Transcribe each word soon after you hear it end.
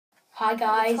Hi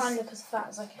guys. I'm trying to look as fat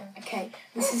as I can. Okay,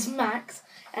 this is Max,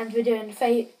 and we're doing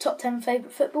top 10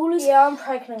 favourite footballers. Yeah, I'm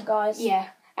pregnant, guys. Yeah,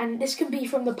 and this can be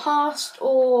from the past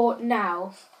or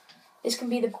now. This can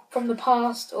be from the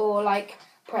past or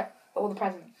or the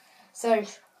present. So,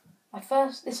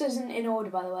 this isn't in order,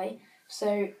 by the way.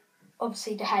 So,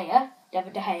 obviously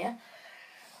David De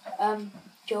Gea,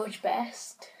 George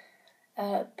Best,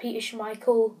 Peter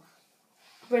Schmeichel,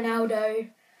 Ronaldo,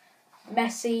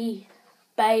 Messi,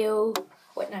 Bale.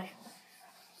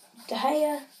 De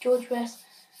Gea, George Best,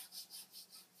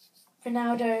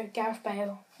 Ronaldo, Gareth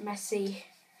Bale, Messi.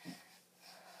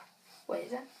 Wait,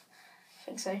 is that? I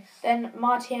think so. Then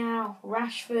Martial,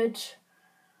 Rashford.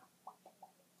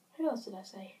 Who else did I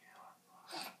say?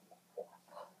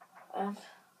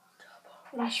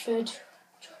 Rashford.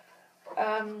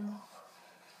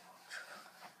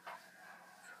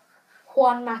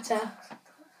 Juan Mata.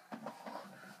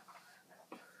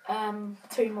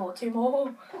 Two more.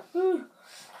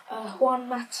 Juan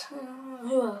Mata.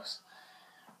 Who else?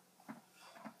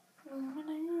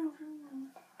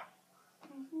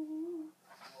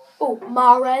 Oh,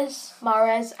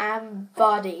 Mahrez and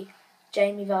Vardy,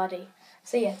 Jamie Vardy.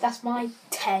 So yeah, that's my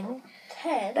 10.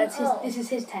 10? That's his. This is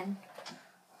his 10.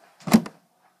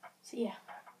 So yeah.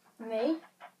 Me?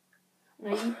 No,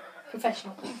 you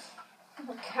professional.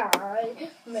 Okay.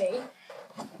 Me?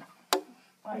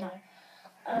 I know.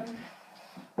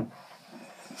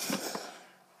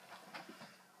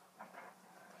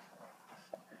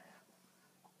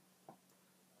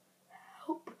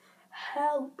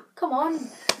 Help. Come on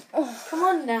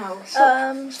now.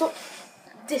 Stop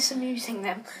disamusing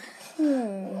them.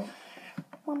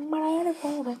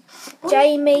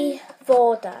 Jamie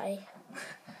Vardy.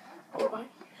 Alright.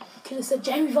 Could have said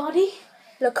Jamie Vardy.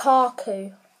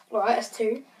 Lukaku. Alright, that's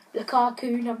 2.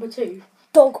 Lukaku, number 2.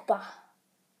 Drogba.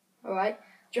 Alright.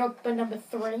 Drogba, number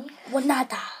 3.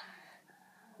 Ronaldo.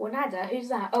 Who's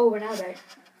that? Oh, Ronaldo.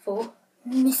 4.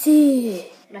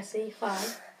 Messi.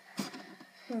 5.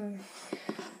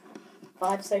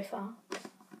 5 so far.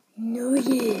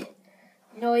 Neuer.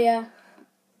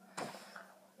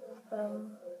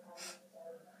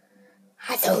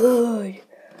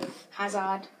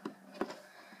 Hazard.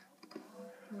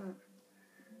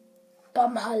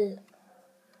 Bumhole.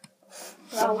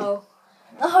 Bumhole.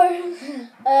 No.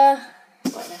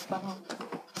 Wait, no, Bumhole.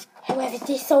 Whoever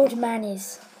this old man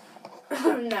is.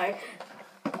 No.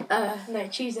 No,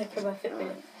 choose a Pro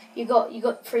Footballer. You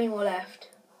got 3 more left.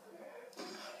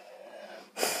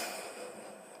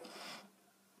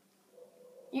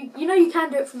 You know you can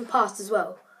do it from the past as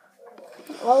well.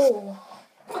 Oh.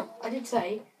 I did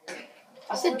say.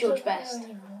 I said George Best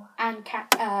and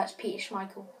Peter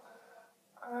Schmeichel.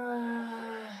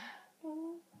 I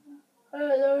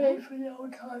don't know him for a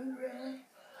long time, really.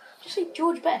 Just say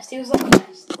George Best. He was like the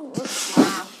best.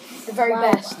 Wow. The very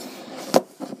best.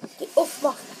 Get off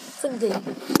my thingy.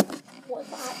 What's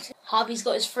that? Harvey's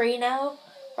got his 3 now.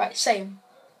 Right, same.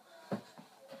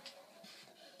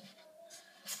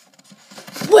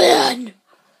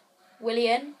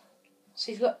 Willian.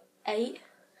 So he's got 8.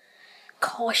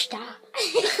 Costa.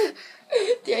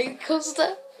 Diego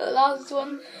Costa, the last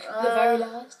one. The very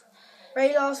last.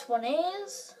 Very last one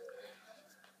is...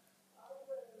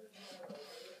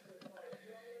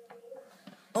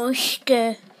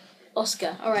 Oscar.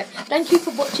 Alright, thank you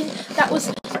for watching. That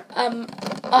was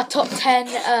our top 10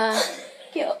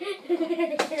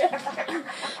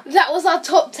 that was our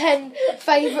top 10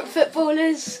 favourite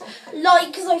footballers. Like,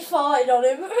 because I farted on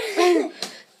him.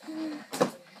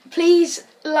 Please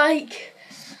like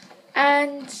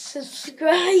and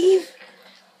subscribe.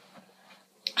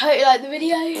 Hope you like the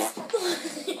video.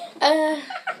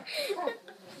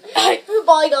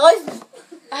 Bye, guys.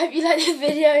 I hope you like the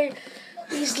video.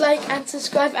 Please like and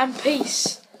subscribe and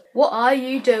peace. What are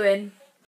you doing?